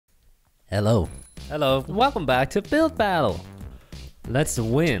Hello. Hello, welcome back to Build Battle. Let's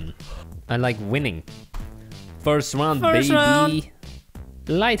win. I like winning. First round, baby. Round.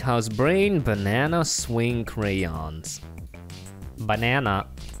 Lighthouse Brain Banana Swing Crayons. Banana.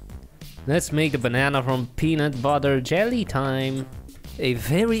 Let's make the banana from peanut butter jelly time. A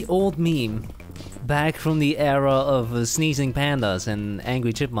very old meme. Back from the era of sneezing pandas and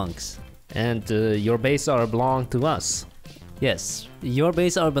angry chipmunks. And your base are belong to us. Yes, Your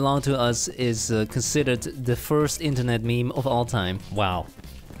Base Are Belong to Us is considered the first internet meme of all time. Wow,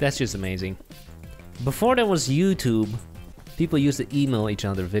 that's just amazing. Before there was YouTube, people used to email each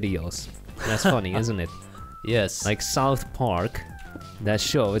other videos. That's funny, isn't it? Yes. Like South Park, that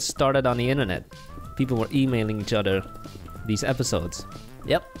show, it started on the internet. People were emailing each other these episodes.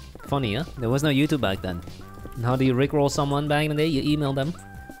 Yep. Funny, huh? There was no YouTube back then. And how do you rickroll someone back in the day? You email them.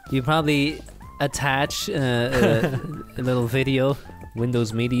 You probably attach a little video.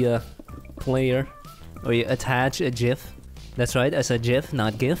 Windows Media Player. Or you attach a GIF. That's right, I said GIF,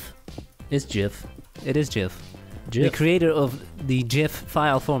 not GIF. It's GIF. It is GIF. GIF. The creator of the GIF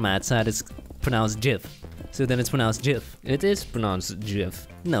file format said it's pronounced GIF. So then it's pronounced GIF. It is pronounced GIF.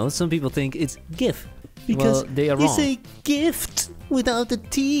 No, some people think it's GIF. Because well, they are you wrong. say gift without the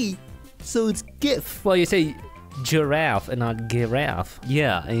T. So it's GIF. Well, you say giraffe and not giraffe.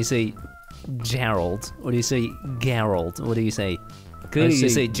 Yeah, and you say Gerald. Or do you say Gerald? What do you say? Clearly you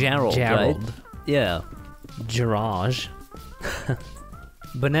say Gerald, right? Yeah. Girage.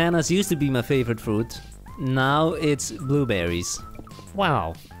 Bananas used to be my favorite fruit. Now it's blueberries.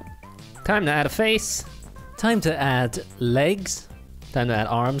 Wow. Time to add a face. Time to add legs. Time to add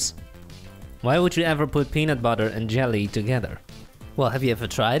arms. Why would you ever put peanut butter and jelly together? Well, have you ever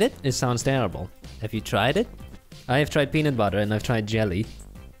tried it? It sounds terrible. Have you tried it? I have tried peanut butter and I've tried jelly.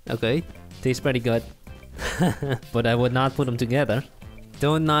 Okay. Tastes pretty good. But I would not put them together.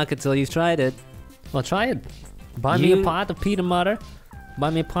 Don't knock it till you've tried it. Well, try it. Buy me a pot of peanut butter. Buy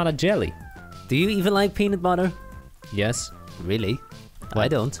me a pot of jelly. Do you even like peanut butter? Yes. Really? I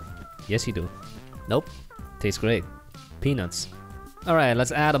don't. Yes, you do. Nope. Tastes great. Peanuts. Alright,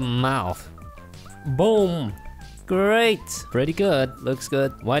 let's add a mouth. Boom! Great! Pretty good. Looks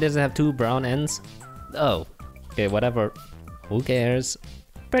good. Why does it have two brown ends? Oh. Okay, whatever. Who cares?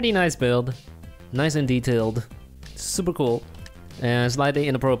 Pretty nice build. Nice and detailed. Super cool. And slightly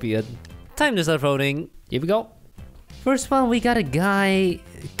inappropriate. Time to start voting. Here we go. First one, we got a guy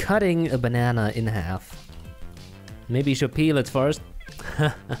cutting a banana in half. Maybe you should peel it first.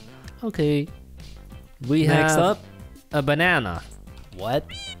 Okay. We Next have up. a banana. What?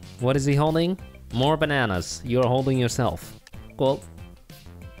 What is he holding? More bananas. You're holding yourself. Cool.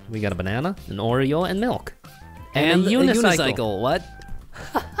 We got a banana, an Oreo, and milk. And a unicycle. What?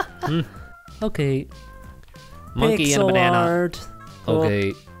 Okay. Monkey and a banana. Art.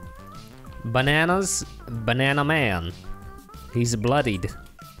 Okay. Bananas, banana man. He's bloodied.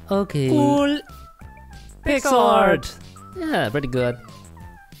 Okay. Cool. Pixel art. Yeah, pretty good.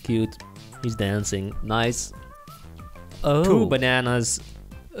 Cute. He's dancing. Nice. Oh. Two bananas.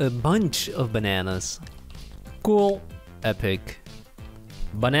 A bunch of bananas. Cool. Epic.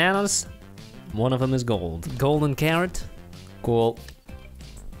 Bananas. One of them is gold. Golden carrot. Cool.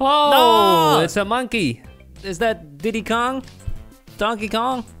 Oh, No! it's a monkey. Is that Diddy Kong? Donkey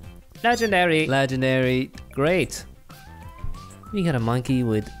Kong? Legendary. Legendary. Great. We got a monkey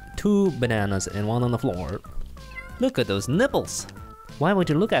with two bananas and one on the floor. Look at those nipples. Why would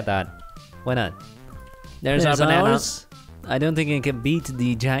you look at that? Why not? There's our banana. ours. I don't think it can beat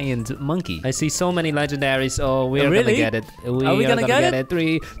the giant monkey. I see so many legendaries. Oh, we are Really? gonna get it. We Are we gonna get it?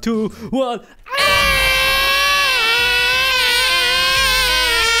 3, 2, 1.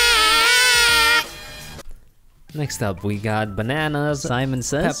 Next up, we got bananas, Simon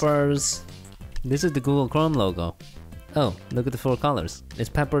says. peppers. This is the Google Chrome logo. Oh, Look at the 4 colors. it's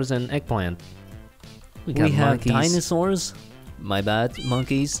peppers and eggplant. We got We have monkeys. dinosaurs. My bad,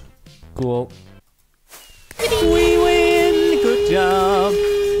 monkeys. Cool. We win! Good job!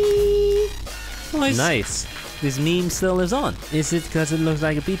 Nice. Nice. This meme still lives on. Is it because it looks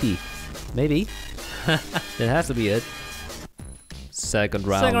like a pee-pee? Maybe. That has to be it. Second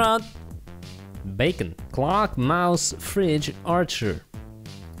round. Second round. Bacon. Clock, mouse, fridge, archer.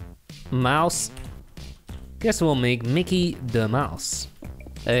 Mouse. Guess we'll make Mickey the mouse.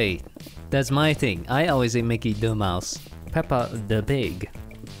 Hey, that's my thing. I always say Mickey the Mouse. Peppa the pig.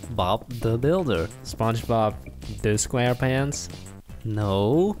 Bob the Builder. SpongeBob the SquarePants.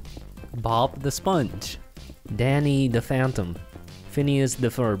 No. Bob the Sponge. Danny the Phantom. Phineas the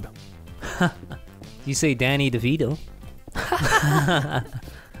Ferb. You say Danny DeVito.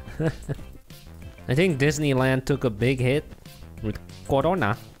 I think Disneyland took a big hit with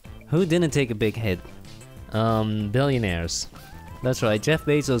Corona. Who didn't take a big hit? Billionaires. That's right, Jeff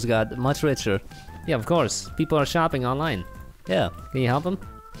Bezos got much richer. Yeah, of course. People are shopping online. Yeah. Can you help them?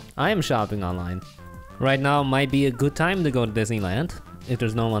 I am shopping online. Right now might be a good time to go to Disneyland. If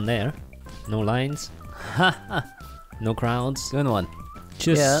there's no one there. No lines. No crowds. Good one.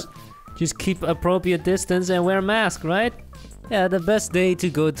 Just keep appropriate distance and wear a mask, right? Yeah, the best day to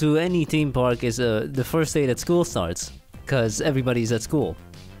go to any theme park is the first day that school starts. Cause everybody's at school.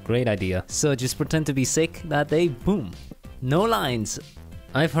 Great idea. So just pretend to be sick that day, boom. No lines.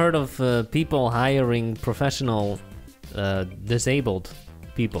 I've heard of people hiring professional disabled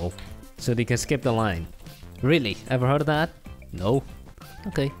people so they can skip the line. Really? Ever heard of that? No.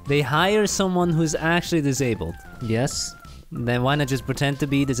 Okay. They hire someone who's actually disabled. Yes. Then why not just pretend to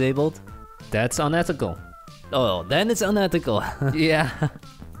be disabled? That's unethical. Oh, then it's unethical. Yeah.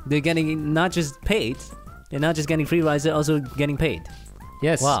 They're getting not just paid, they're not just getting free rides, they're also getting paid.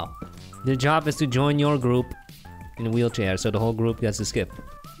 Yes. Wow. Their job is to join your group in a wheelchair, so the whole group gets to skip.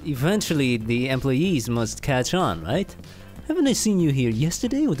 Eventually, the employees must catch on, right? Haven't I seen you here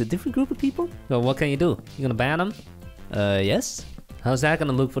yesterday with a different group of people? So what can you do? You gonna ban them? Yes. How's that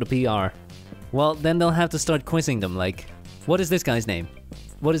gonna look for the PR? Well, then they'll have to start quizzing them, like, what is this guy's name?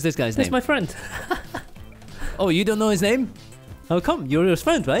 What is this guy's name? That's my friend. Oh, you don't know his name? How come? You're his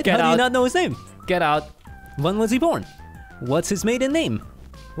friend, right? Get How do out. you not know his name? Get out. When was he born? What's his maiden name?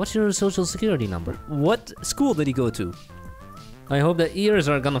 What's your social security number? What school did he go to? I hope the ears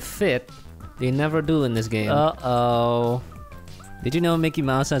are gonna fit. They never do in this game. Uh-oh. Did you know Mickey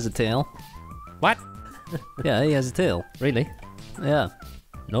Mouse has a tail? What? Yeah, he has a tail. Really? Yeah.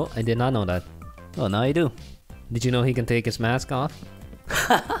 No, I did not know that. Oh, now you do. Did you know he can take his mask off?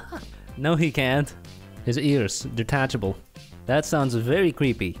 No, he can't. His ears, detachable. That sounds very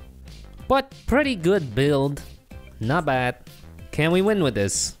creepy. But pretty good build. Not bad. Can we win with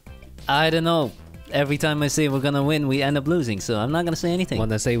this? I don't know. Every time I say we're gonna win, we end up losing, so I'm not gonna say anything.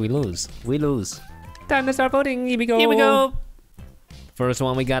 When I say we lose. We lose. Time to start voting. Here we go. Here we go. First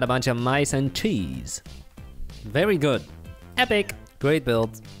one, we got a bunch of mice and cheese. Very good. Epic. Great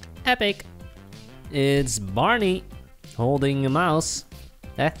build. Epic. It's Barney holding a mouse.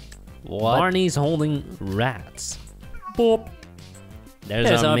 What? Barney's holding rats. Boop.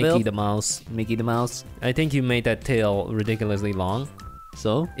 There's our Mickey build. the mouse. Mickey the Mouse. I think you made that tail ridiculously long.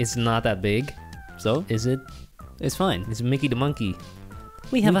 So? It's not that big. So? Is it? It's fine. It's Mickey the monkey.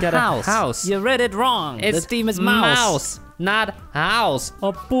 We have got a house. house. You read it wrong. It's the theme is mouse. Not house.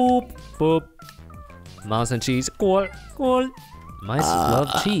 Oh, boop. Boop. Mouse and cheese. Cool. Cool. Mice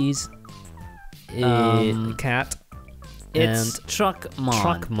love cheese. Cat. It's and Truckmon.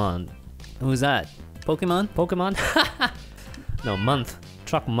 Truckmon. Who's that? Pokemon? Pokemon? No, month.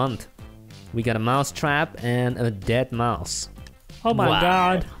 Truck month. We got a mouse trap and a dead mouse. Oh my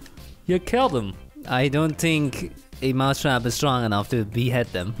god. You killed him. I don't think a mousetrap is strong enough to behead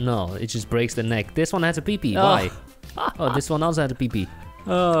them. No, it just breaks the neck. This one has a pee-pee. Oh. Why? Oh, this one also has a pee-pee.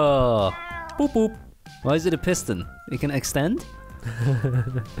 Oh. Boop boop. Why is it a piston? It can extend?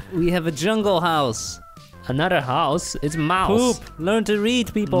 We have a jungle house. Another house. It's mouse. Poop. Learn to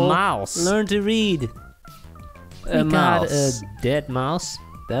read, people. Mouse. Learn to read. We got a dead mouse.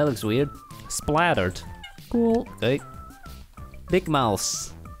 That looks weird. Splattered. Cool. Okay. Big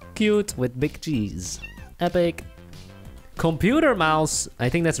mouse. Cute. With big cheese. Epic. Computer mouse. I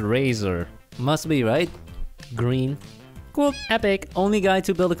think that's Razor. Must be, right? Green. Cool. Epic. Only guy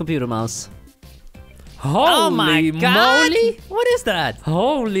to build a computer mouse. Holy oh my god! moly! What is that?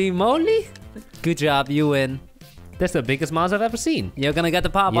 Holy moly! Good job, you win. That's the biggest mouse I've ever seen. You're gonna get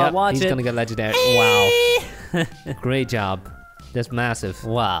the pop Yep, out, watch he's it. gonna get legendary. Wow. Great job. That's massive.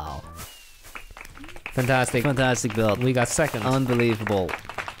 Wow. Fantastic. Fantastic build. We got second. Unbelievable.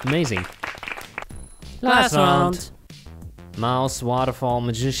 Amazing. Last round. Mouse, waterfall,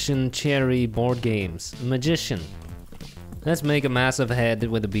 magician, cherry, board games. Magician. Let's make a massive head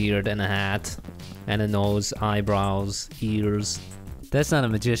with a beard and a hat. And a nose, eyebrows, ears. That's not a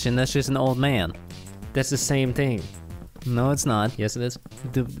magician, that's just an old man. That's the same thing. No, it's not. Yes, it is.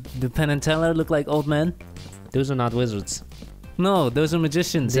 Do Penn and Teller look like old men? Those are not wizards. No, those are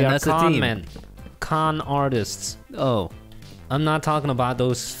magicians, They and are that's a con team. men. Con artists. Oh. I'm not talking about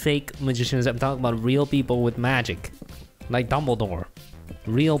those fake magicians. I'm talking about real people with magic. Like Dumbledore.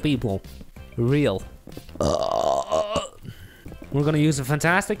 Real people. Real. We're gonna use a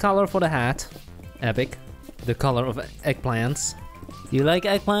fantastic color for the hat. Epic. The color of eggplants. You like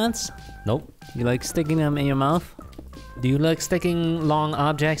eggplants? Nope. You like sticking them in your mouth? Do you like sticking long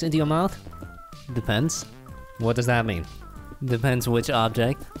objects into your mouth? Depends. What does that mean? Depends which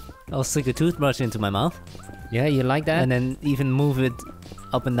object. I'll stick a toothbrush into my mouth. Yeah, you like that? And then even move it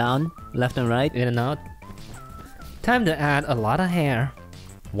Up and down, left and right. In and out. Time to add a lot of hair.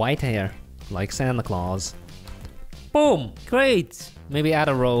 White hair, like Santa Claus. Boom! Great. Maybe add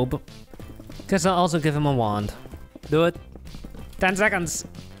a robe. Cause I'll also give him a wand. Do it. 10 seconds.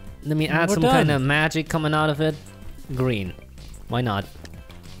 Let me add We're some done. kind of magic coming out of it. Green. Why not?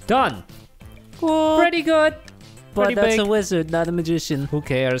 Done! Cool. Pretty good! But Pretty that's big. a wizard, not a magician. Who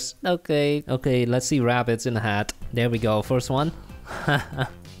cares? Okay. Okay, let's see rabbits in a hat. There we go, first one.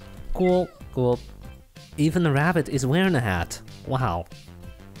 Cool. Cool. Even the rabbit is wearing a hat. Wow.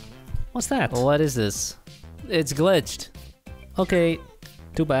 What's that? What is this? It's glitched. Okay,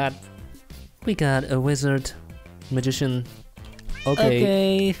 too bad. We got a wizard, magician.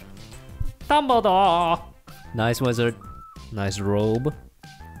 Okay. Dumbledore! Nice wizard. Nice robe.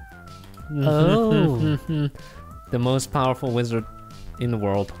 Oh. The most powerful wizard in the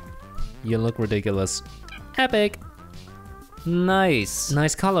world. You look ridiculous. Epic! Nice.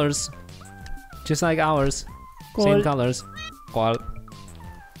 Nice colors. Just like ours. Cool. Same colors. Cool.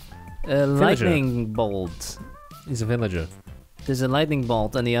 A lightning bolt. He's a villager. There's a lightning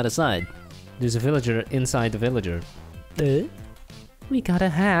bolt on the other side. There's a villager inside the villager. We got a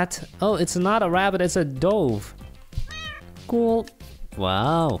hat. Oh, it's not a rabbit, it's a dove. Cool.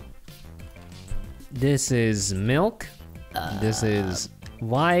 Wow. This is milk. This is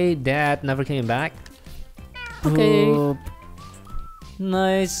why dad never came back. Okay. Poop.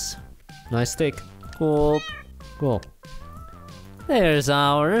 Nice. Nice stick. Cool. Cool. There's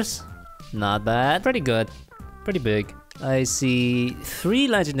ours. Not bad. Pretty good. Pretty big. I see 3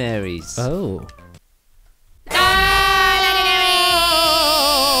 legendaries. Oh.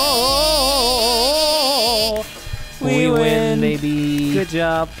 We win, baby. Good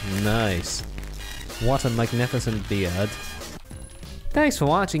job. Nice. What a magnificent beard. Thanks for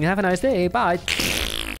watching. Have a nice day. Bye.